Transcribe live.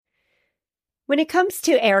When it comes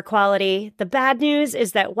to air quality, the bad news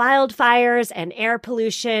is that wildfires and air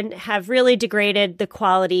pollution have really degraded the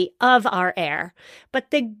quality of our air.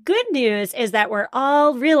 But the good news is that we're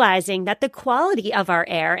all realizing that the quality of our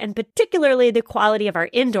air, and particularly the quality of our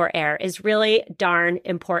indoor air, is really darn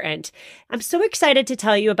important. I'm so excited to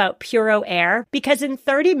tell you about Puro Air because in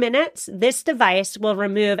 30 minutes, this device will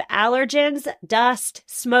remove allergens, dust,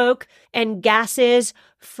 smoke, and gases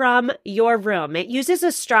from your room. It uses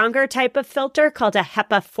a stronger type of filter called a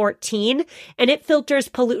HEPA 14, and it filters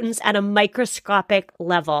pollutants at a microscopic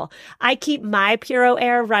level. I keep my Puro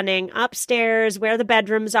Air running upstairs where the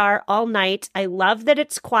bedrooms are all night. I love that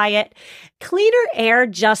it's quiet. Cleaner air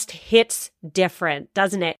just hits different,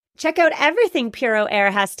 doesn't it? Check out everything Puro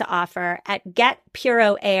Air has to offer at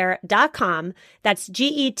getpuroair.com. That's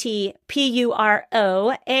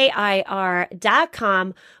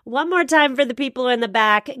GETPUROAIR.com. One more time for the people in the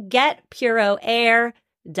back,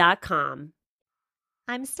 getpuroair.com.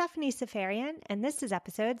 I'm Stephanie Seferian, and this is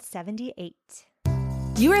episode 78.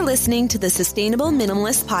 You are listening to the Sustainable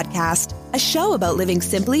Minimalist Podcast, a show about living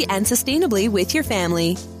simply and sustainably with your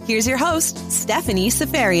family. Here's your host, Stephanie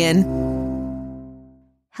Seferian.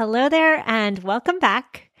 Hello there and welcome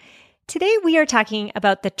back. Today we are talking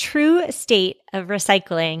about the true state of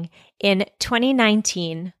recycling in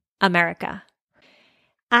 2019 America.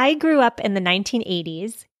 I grew up in the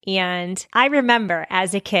 1980s and I remember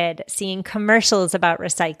as a kid seeing commercials about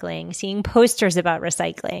recycling, seeing posters about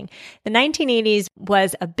recycling. The 1980s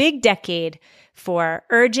was a big decade for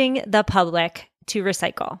urging the public to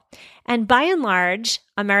recycle. And by and large,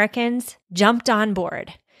 Americans jumped on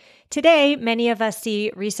board. Today, many of us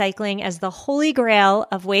see recycling as the holy grail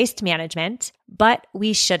of waste management, but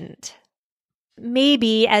we shouldn't.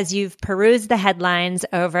 Maybe as you've perused the headlines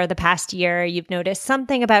over the past year, you've noticed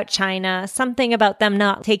something about China, something about them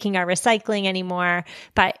not taking our recycling anymore,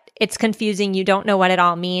 but it's confusing. You don't know what it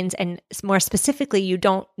all means. And more specifically, you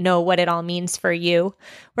don't know what it all means for you.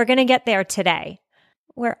 We're going to get there today.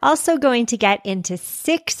 We're also going to get into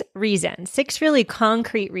six really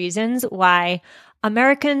concrete reasons why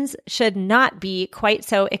Americans should not be quite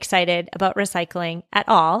so excited about recycling at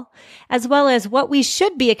all, as well as what we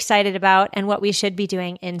should be excited about and what we should be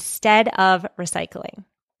doing instead of recycling.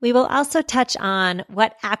 We will also touch on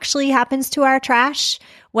what actually happens to our trash,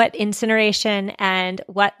 what incineration and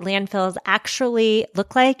what landfills actually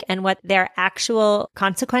look like, and what their actual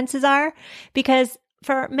consequences are, because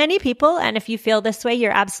for many people, and if you feel this way,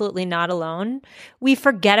 you're absolutely not alone, we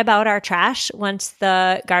forget about our trash once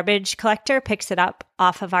the garbage collector picks it up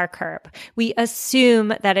off of our curb. We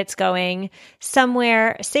assume that it's going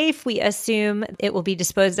somewhere safe. We assume it will be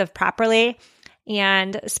disposed of properly.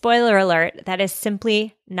 And spoiler alert, that is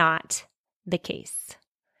simply not the case.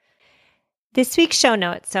 This week's show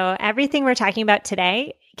notes, so everything we're talking about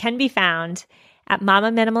today, can be found at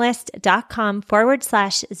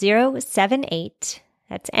mamaminimalist.com/078.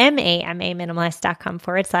 That's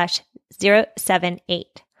mamaminimalist.com/078.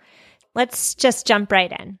 Let's just jump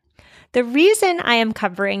right in. The reason I am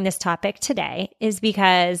covering this topic today is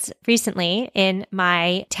because recently in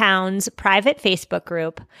my town's private Facebook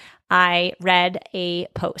group, I read a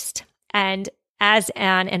post. And as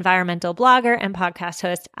an environmental blogger and podcast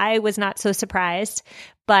host, I was not so surprised.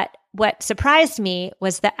 But what surprised me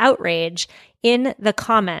was the outrage in the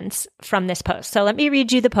comments from this post. So let me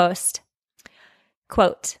read you the post.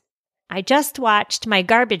 Quote, I just watched my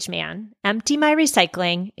garbage man empty my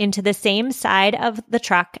recycling into the same side of the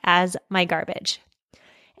truck as my garbage.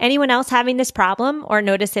 Anyone else having this problem or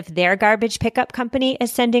notice if their garbage pickup company is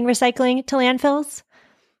sending recycling to landfills?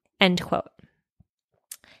 End quote.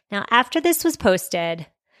 Now, after this was posted,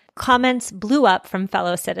 comments blew up from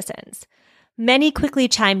fellow citizens. Many quickly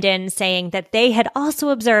chimed in saying that they had also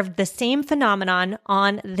observed the same phenomenon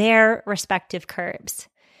on their respective curbs.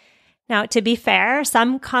 Now, to be fair,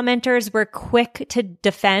 some commenters were quick to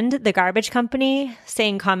defend the garbage company,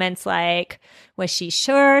 saying comments like, was she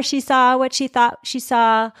sure she saw what she thought she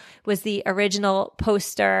saw? Was the original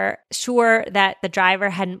poster sure that the driver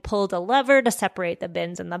hadn't pulled a lever to separate the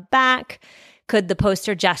bins in the back? Could the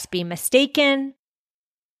poster just be mistaken?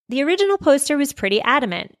 The original poster was pretty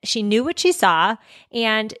adamant. She knew what she saw,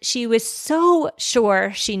 and she was so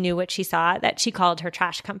sure she knew what she saw that she called her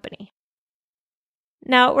trash company.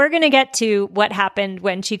 Now, we're going to get to what happened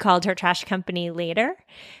when she called her trash company later,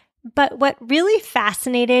 but what really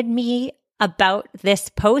fascinated me about this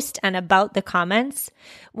post and about the comments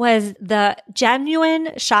was the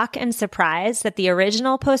genuine shock and surprise that the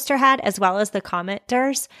original poster had, as well as the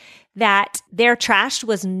commenters, that their trash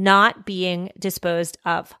was not being disposed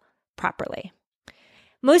of properly.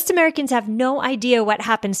 Most Americans have no idea what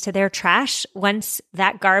happens to their trash once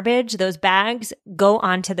that garbage, those bags, go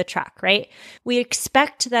onto the truck, right? We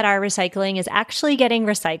expect that our recycling is actually getting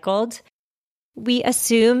recycled. We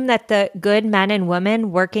assume that the good men and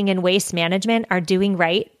women working in waste management are doing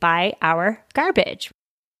right by our garbage.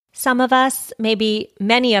 Some of us, maybe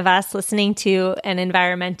many of us listening to an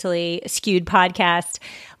environmentally skewed podcast,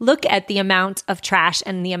 look at the amount of trash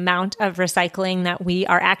and the amount of recycling that we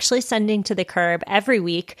are actually sending to the curb every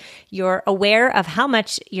week. You're aware of how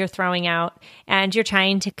much you're throwing out and you're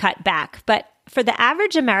trying to cut back. But for the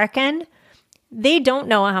average American, they don't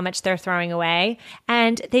know how much they're throwing away,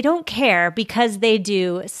 and they don't care because they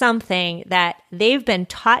do something that they've been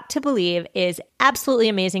taught to believe is absolutely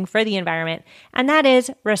amazing for the environment, and that is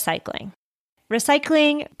recycling.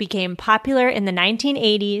 Recycling became popular in the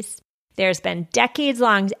 1980s. There's been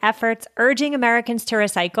decades-long efforts urging Americans to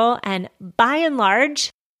recycle, and by and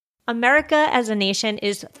large, America as a nation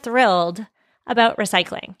is thrilled about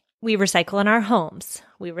recycling. We recycle in our homes.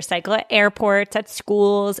 We recycle at airports, at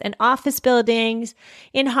schools, in office buildings,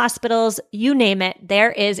 in hospitals, you name it,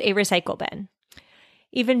 there is a recycle bin.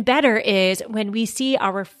 Even better is when we see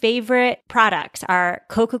our favorite products, our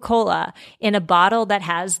Coca-Cola, in a bottle that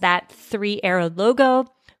has that 3-arrow logo,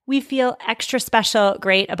 we feel extra special,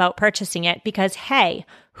 great about purchasing it because, hey,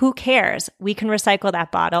 who cares? We can recycle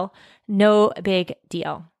that bottle. No big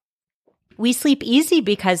deal. We sleep easy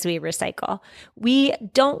because we recycle. We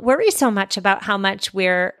don't worry so much about how much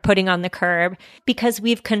we're putting on the curb because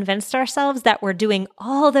we've convinced ourselves that we're doing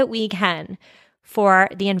all that we can for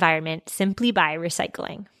the environment simply by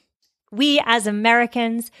recycling. We as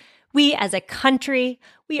Americans, we as a country,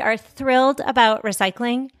 we are thrilled about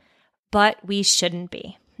recycling, but we shouldn't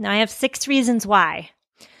be. Now, I have 6 reasons why.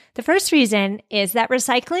 The first reason is that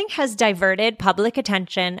recycling has diverted public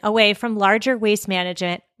attention away from larger waste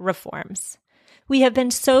management reforms. We have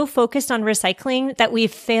been so focused on recycling that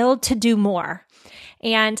we've failed to do more.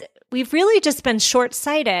 And we've really just been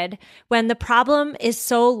short-sighted when the problem is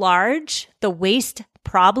so large, the waste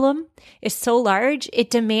problem is so large, it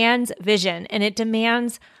demands vision and it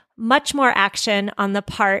demands much more action on the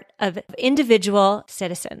part of individual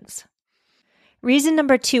citizens. Reason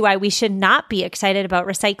number 2 why we should not be excited about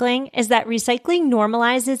recycling is that recycling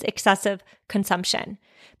normalizes excessive consumption,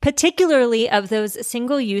 particularly of those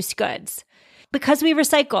single-use goods. Because we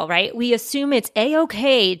recycle, right, we assume it's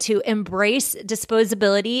A-okay to embrace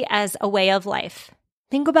disposability as a way of life.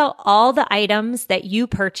 Think about all the items that you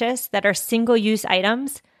purchase that are single-use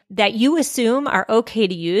items that you assume are okay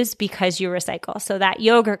to use because you recycle. So that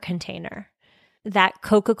yogurt container, that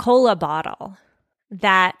Coca-Cola bottle,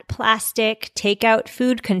 that plastic takeout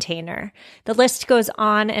food container. The list goes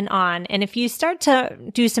on. And if you start to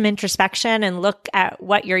do some introspection and look at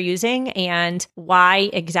what you're using and why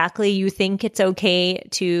exactly you think it's okay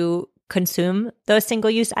to consume those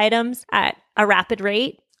single-use items at a rapid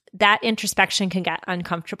rate, that introspection can get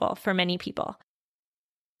uncomfortable for many people.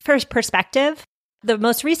 For perspective, the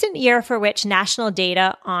most recent year for which national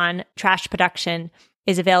data on trash production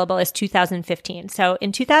is available is 2015. So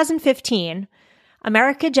in 2015,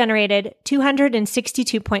 America generated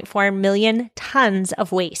 262.4 million tons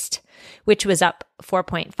of waste, which was up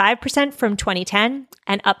 4.5% from 2010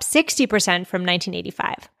 and up 60% from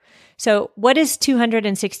 1985. So what is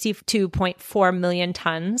 262.4 million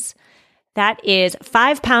tons? That is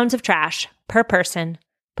 5 pounds of trash per person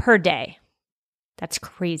per day. That's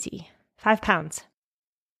crazy. 5 pounds.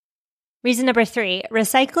 Reason number 3,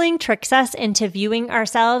 recycling tricks us into viewing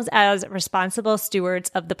ourselves as responsible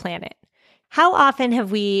stewards of the planet. How often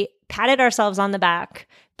have we patted ourselves on the back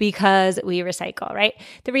because we recycle, right?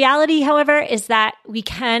 The reality, however, is that we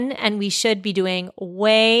can and we should be doing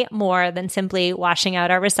way more than simply washing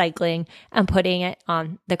out our recycling and putting it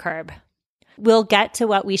on the curb. We'll get to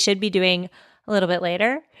what we should be doing a little bit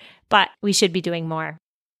later, but we should be doing more.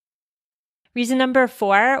 Reason number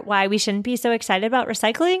 4 why we shouldn't be so excited about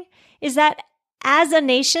recycling is that as a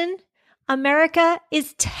nation, America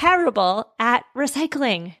is terrible at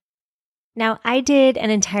recycling. Now, I did an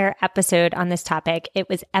entire episode on this topic. It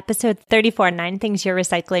was episode 34, 9 Things You're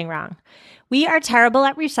Recycling Wrong. We are terrible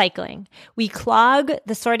at recycling. We clog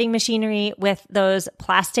the sorting machinery with those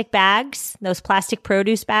plastic bags, those plastic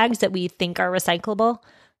produce bags that we think are recyclable.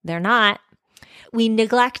 They're not. We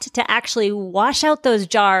neglect to actually wash out those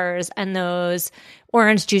jars and those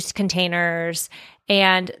orange juice containers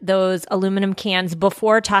and those aluminum cans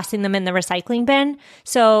before tossing them in the recycling bin.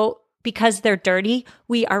 So because they're dirty,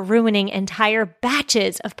 we are ruining entire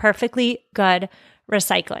batches of perfectly good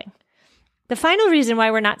recycling. The final reason why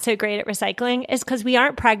we're not so great at recycling is because we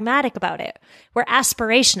aren't pragmatic about it. We're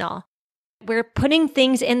aspirational. We're putting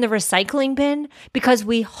things in the recycling bin because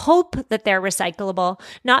we hope that they're recyclable,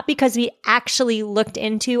 not because we actually looked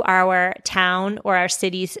into our town or our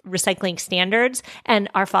city's recycling standards and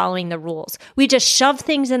are following the rules. We just shove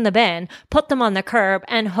things in the bin, put them on the curb,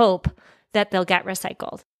 and hope that they'll get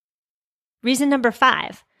recycled. Reason number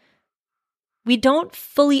 5, we don't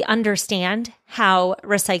fully understand how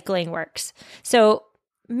recycling works. So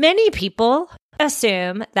many people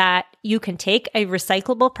assume that you can take a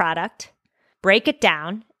recyclable product, break it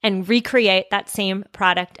down, and recreate that same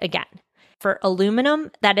product again. For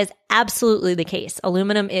aluminum, that is absolutely the case.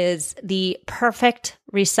 Aluminum is the perfect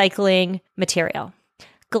recycling material.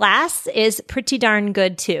 Glass is pretty darn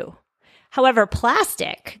good too. However,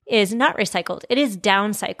 plastic is not recycled. It is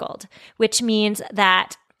downcycled, which means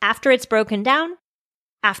that after it's broken down,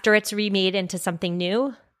 after it's remade into something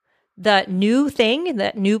new, the new thing,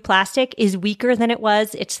 the new plastic, is weaker than it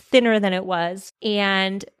was, it's thinner than it was,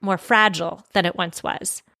 and more fragile than it once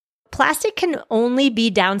was. Plastic can only be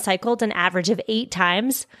downcycled an average of 8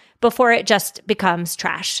 times before it just becomes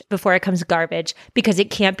trash, before it becomes garbage, because it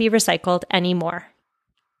can't be recycled anymore.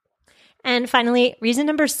 And finally, reason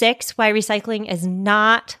number 6 why recycling is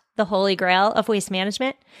not the holy grail of waste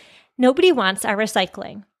management. Nobody wants our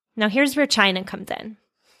recycling. Now, here's where China comes in.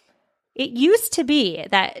 It used to be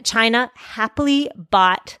that China happily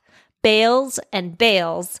bought bales and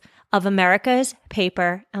bales of America's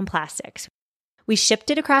paper and plastics. We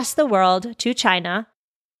shipped it across the world to China.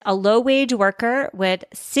 A low-wage worker would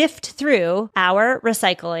sift through our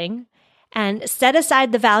recycling and set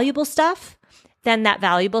aside the valuable stuff. Then that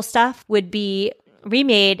valuable stuff would be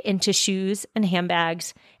remade into shoes and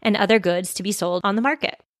handbags and other goods to be sold on the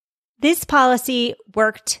market. This policy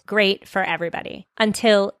worked great for everybody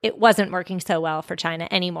until it wasn't working so well for China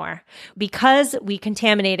anymore. Because we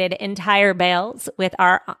contaminated entire bales with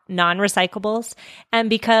our non-recyclables, and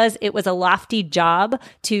because it was a lofty job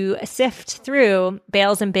to sift through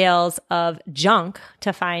bales and bales of junk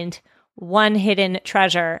to find one hidden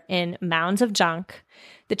treasure in mounds of junk,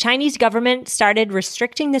 the Chinese government started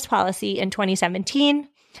restricting this policy in 2017.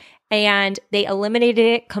 And they eliminated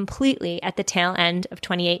it completely at the tail end of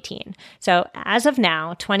 2018. So as of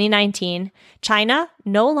now, 2019, China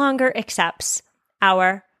no longer accepts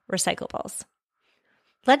our recyclables.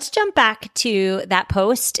 Let's jump back to that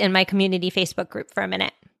post in my community Facebook group for a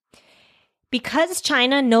minute. Because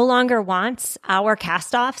China no longer wants our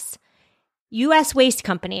cast-offs, U.S. waste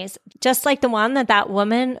companies, just like the one that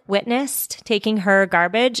woman witnessed taking her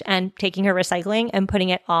garbage and taking her recycling and putting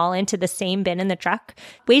it all into the same bin in the truck,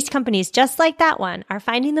 waste companies just like that one are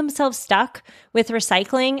finding themselves stuck with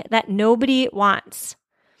recycling that nobody wants.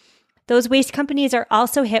 Those waste companies are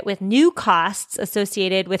also hit with new costs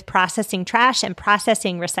associated with processing trash and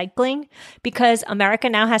processing recycling because America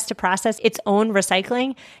now has to process its own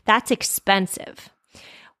recycling. That's expensive.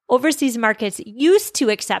 Overseas markets used to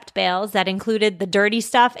accept bales that included the dirty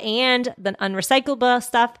stuff and the unrecyclable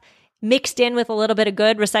stuff mixed in with a little bit of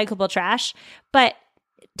good recyclable trash. But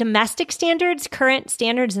domestic standards, current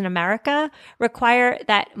standards in America, require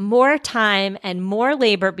that more time and more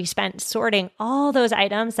labor be spent sorting all those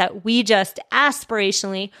items that we just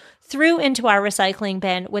aspirationally threw into our recycling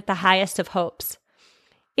bin with the highest of hopes.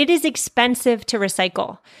 It is expensive to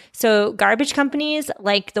recycle. So garbage companies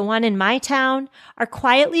like the one in my town are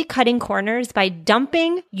quietly cutting corners by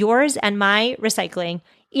dumping yours and my recycling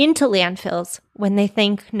into landfills when they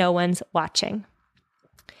think no one's watching.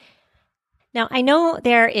 Now, I know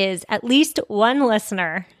there is at least one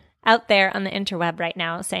listener out there on the interweb right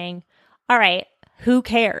now saying, all right, who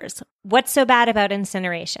cares? What's so bad about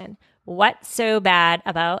incineration? What's so bad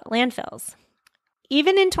about landfills?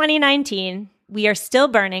 Even in 2019, we are still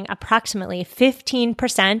burning approximately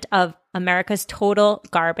 15% of America's total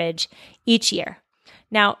garbage each year.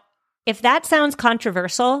 Now, if that sounds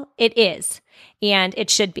controversial, it is, and it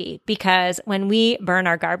should be, because when we burn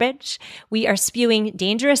our garbage, we are spewing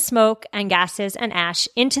dangerous smoke and gases and ash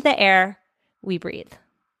into the air we breathe.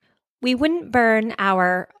 We wouldn't burn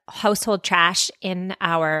our household trash in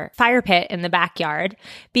our fire pit in the backyard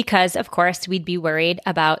because, of course, we'd be worried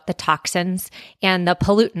about the toxins and the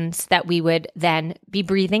pollutants that we would then be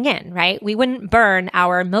breathing in, right? We wouldn't burn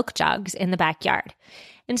our milk jugs in the backyard.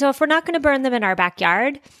 And so if we're not going to burn them in our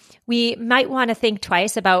backyard, we might want to think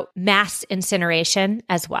twice about mass incineration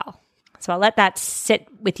as well. So I'll let that sit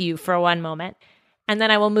with you for one moment, and then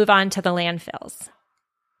I will move on to the landfills.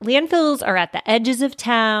 Landfills are at the edges of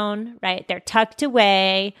town, right? They're tucked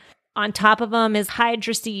away. On top of them is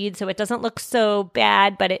hydro seed, so it doesn't look so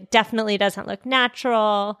bad, but it definitely doesn't look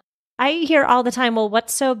natural. I hear all the time, well,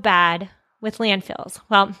 what's so bad with landfills?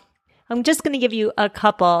 Well, I'm just going to give you a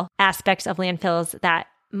couple aspects of landfills that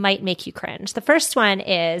might make you cringe. The first one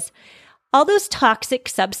is all those toxic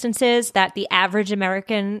substances that the average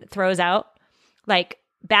American throws out, like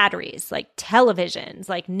batteries, like televisions,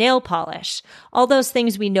 like nail polish, all those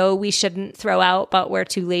things we know we shouldn't throw out, but we're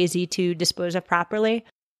too lazy to dispose of properly.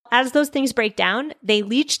 As those things break down, they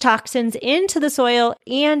leach toxins into the soil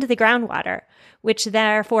and the groundwater, which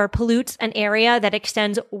therefore pollutes an area that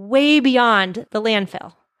extends way beyond the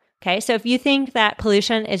landfill. Okay, so if you think that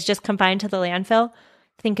pollution is just confined to the landfill,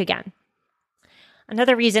 think again.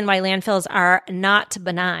 Another reason why landfills are not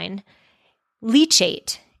benign,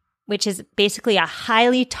 leachate, which is basically a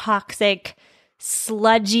highly toxic,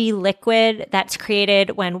 sludgy liquid that's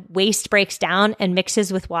created when waste breaks down and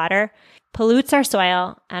mixes with water, pollutes our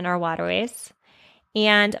soil and our waterways.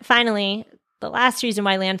 And finally, the last reason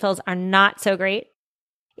why landfills are not so great,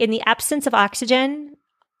 in the absence of oxygen,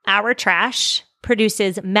 our trash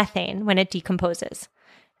produces methane when it decomposes.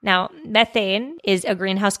 Now, methane is a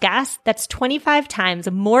greenhouse gas that's 25 times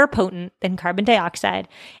more potent than carbon dioxide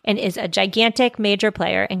and is a gigantic major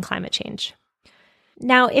player in climate change.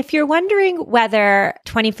 Now, if you're wondering whether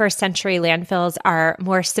 21st century landfills are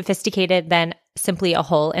more sophisticated than simply a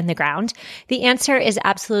hole in the ground, the answer is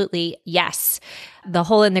absolutely yes. The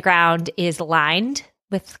hole in the ground is lined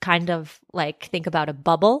with kind of like, think about a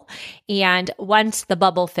bubble. And once the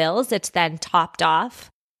bubble fills, it's then topped off.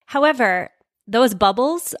 However, those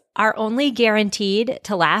bubbles are only guaranteed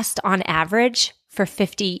to last on average for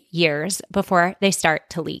 50 years before they start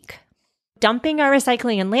to leak. Dumping our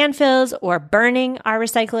recycling in landfills or burning our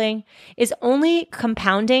recycling is only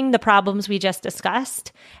compounding the problems we just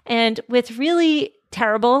discussed, and with really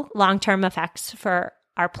terrible long-term effects for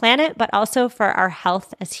our planet, but also for our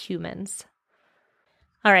health as humans.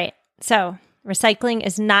 All right, so recycling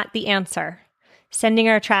is not the answer. Sending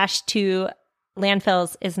our trash to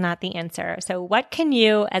landfills is not the answer. So what can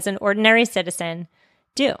you, as an ordinary citizen,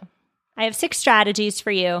 do? I have 6 strategies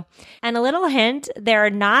for you. And a little hint, they're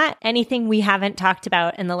not anything we haven't talked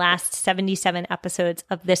about in the last 77 episodes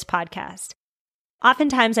of this podcast.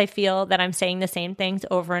 Oftentimes, I feel that I'm saying the same things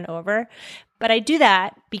over and over, but I do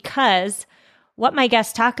that because what my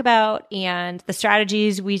guests talk about and the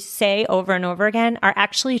strategies we say over and over again are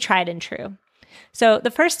actually tried and true. So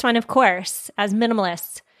the first one, of course, as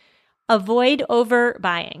minimalists, avoid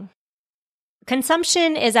overbuying.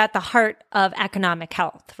 Consumption is at the heart of economic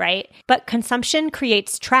health, right? But consumption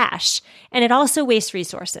creates trash, and it also wastes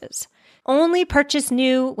resources. Only purchase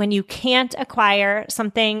new when you can't acquire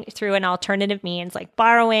something through an alternative means like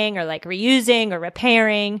borrowing or like reusing or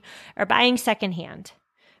repairing or buying secondhand.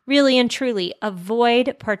 Really and truly,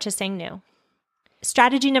 avoid purchasing new.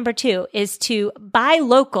 Strategy number 2 is to buy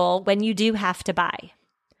local when you do have to buy.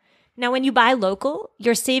 Now, when you buy local,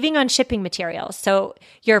 you're saving on shipping materials. So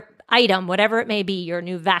your item, whatever it may be, your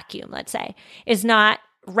new vacuum, let's say, is not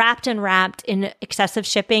wrapped in excessive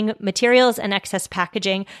shipping materials and excess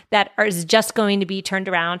packaging that is just going to be turned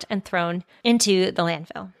around and thrown into the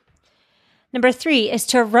landfill. Number 3 is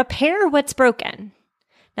to repair what's broken.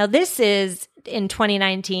 Now, this is, in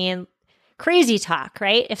 2019, crazy talk,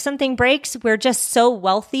 right? If something breaks, we're just so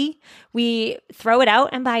wealthy, we throw it out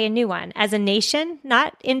and buy a new one. As a nation,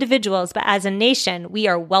 not individuals, but as a nation, we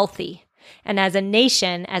are wealthy. And as a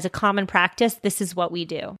nation, as a common practice, this is what we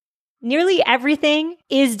do. Nearly everything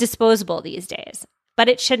is disposable these days, but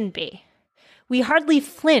it shouldn't be. We hardly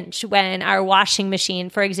flinch when our washing machine,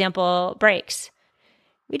 for example, breaks.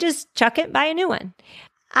 We just chuck it and buy a new one.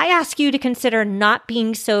 I ask you to consider not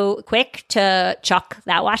being so quick to chuck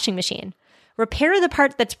that washing machine. Repair the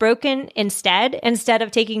part that's broken instead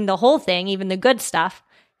of taking the whole thing, even the good stuff,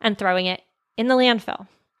 and throwing it in the landfill.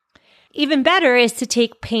 Even better is to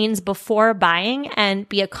take pains before buying and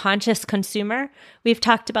be a conscious consumer. We've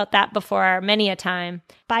talked about that before many a time.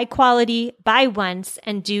 Buy quality, buy once,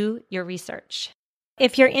 and do your research.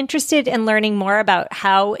 If you're interested in learning more about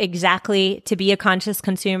how exactly to be a conscious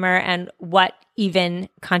consumer and what even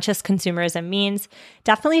conscious consumerism means,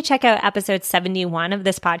 definitely check out episode 71 of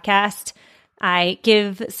this podcast. I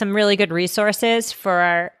give some really good resources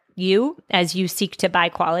for you as you seek to buy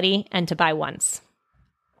quality and to buy once.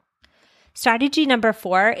 Strategy number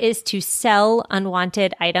 4 is to sell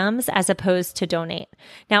unwanted items as opposed to donate.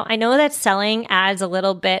 Now, I know that selling adds a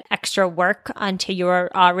little bit extra work onto your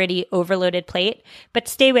already overloaded plate, but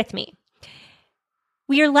stay with me.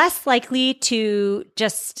 We are less likely to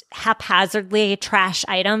just haphazardly trash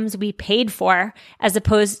items we paid for as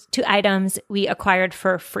opposed to items we acquired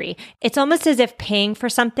for free. It's almost as if paying for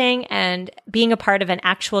something and being a part of an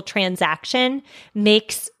actual transaction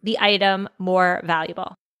makes the item more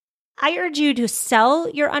valuable. I urge you to sell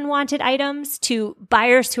your unwanted items to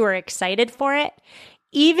buyers who are excited for it,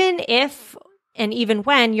 even if and even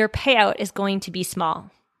when your payout is going to be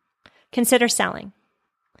small. Consider selling.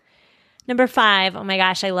 Number 5, oh my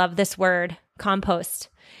gosh, I love this word, compost.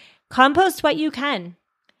 Compost what you can.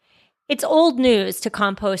 It's old news to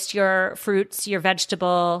compost your fruits, your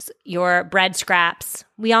vegetables, your bread scraps.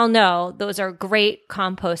 We all know those are great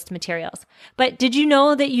compost materials. But did you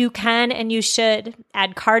know that you can and you should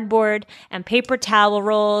add cardboard and paper towel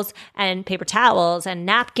rolls and paper towels and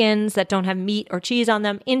napkins that don't have meat or cheese on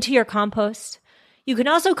them into your compost? You can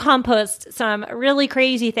also compost some really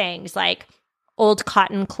crazy things like old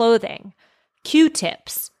cotton clothing,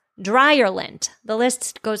 Q-tips, dryer lint. The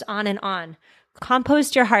list goes on and on.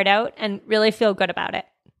 Compost your heart out and really feel good about it.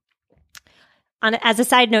 As a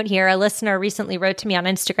side note here, a listener recently wrote to me on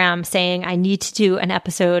Instagram saying I need to do an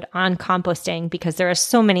episode on composting because there are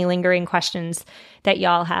so many lingering questions that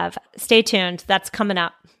y'all have. Stay tuned. That's coming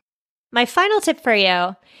up. My final tip for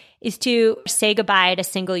you is to say goodbye to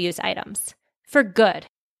single-use items for good.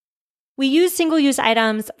 We use single-use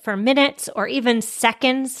items for minutes or even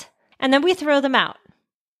seconds, and then we throw them out.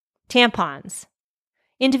 Tampons,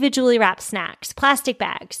 individually wrapped snacks, plastic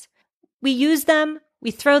bags. We use them,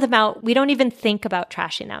 we throw them out, we don't even think about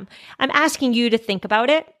trashing them. I'm asking you to think about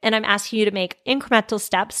it, and I'm asking you to make incremental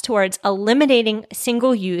steps towards eliminating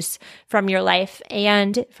single use from your life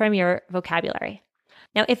and from your vocabulary.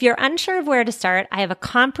 Now, if you're unsure of where to start, I have a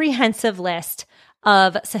comprehensive list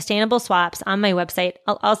of sustainable swaps on my website.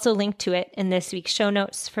 I'll also link to it in this week's show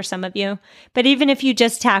notes for some of you. But even if you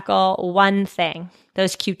just tackle one thing,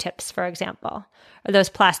 those Q-tips, for example, or those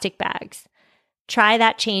plastic bags, try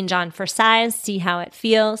that change on for size, see how it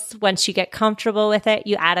feels. Once you get comfortable with it,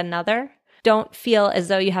 you add another. Don't feel as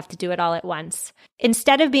though you have to do it all at once.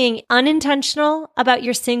 Instead of being unintentional about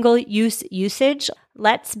your single-use usage,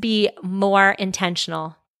 let's be more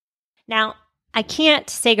intentional. Now, I can't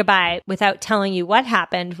say goodbye without telling you what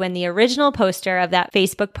happened when the original poster of that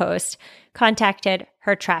Facebook post contacted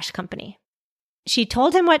her trash company. She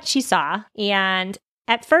told him what she saw, and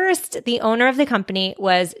at first, the owner of the company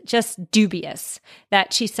was just dubious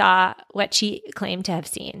that she saw what she claimed to have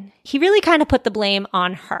seen. He really kind of put the blame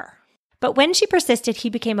on her. But when she persisted, he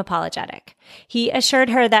became apologetic. He assured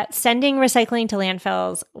her that sending recycling to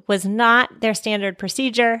landfills was not their standard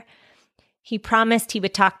procedure. He promised he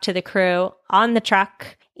would talk to the crew on the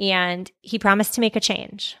truck, and he promised to make a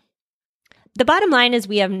change. The bottom line is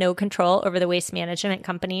we have no control over the waste management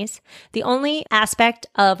companies. The only aspect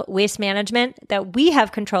of waste management that we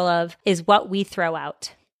have control of is what we throw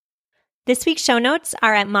out. This week's show notes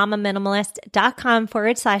are at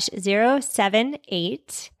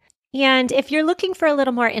mamaminimalist.com/078. And if you're looking for a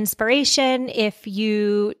little more inspiration, if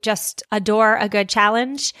you just adore a good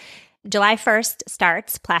challenge, July 1st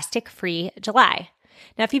starts Plastic Free July.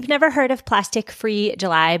 Now, if you've never heard of Plastic Free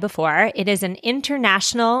July before, it is an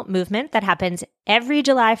international movement that happens every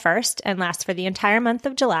July 1st and lasts for the entire month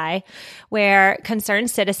of July, where concerned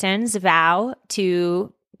citizens vow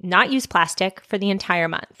to not use plastic for the entire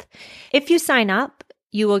month. If you sign up,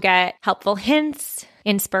 you will get helpful hints,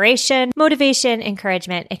 inspiration, motivation,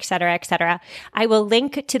 encouragement, etc., etc. I will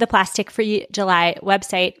link to the Plastic Free July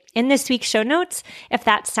website in this week's show notes if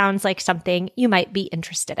that sounds like something you might be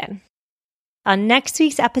interested in. On next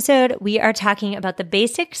week's episode, we are talking about the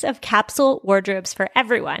basics of capsule wardrobes for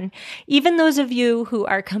everyone, even those of you who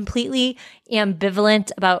are completely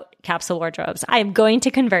ambivalent about capsule wardrobes. I am going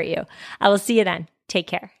to convert you. I will see you then. Take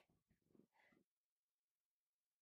care.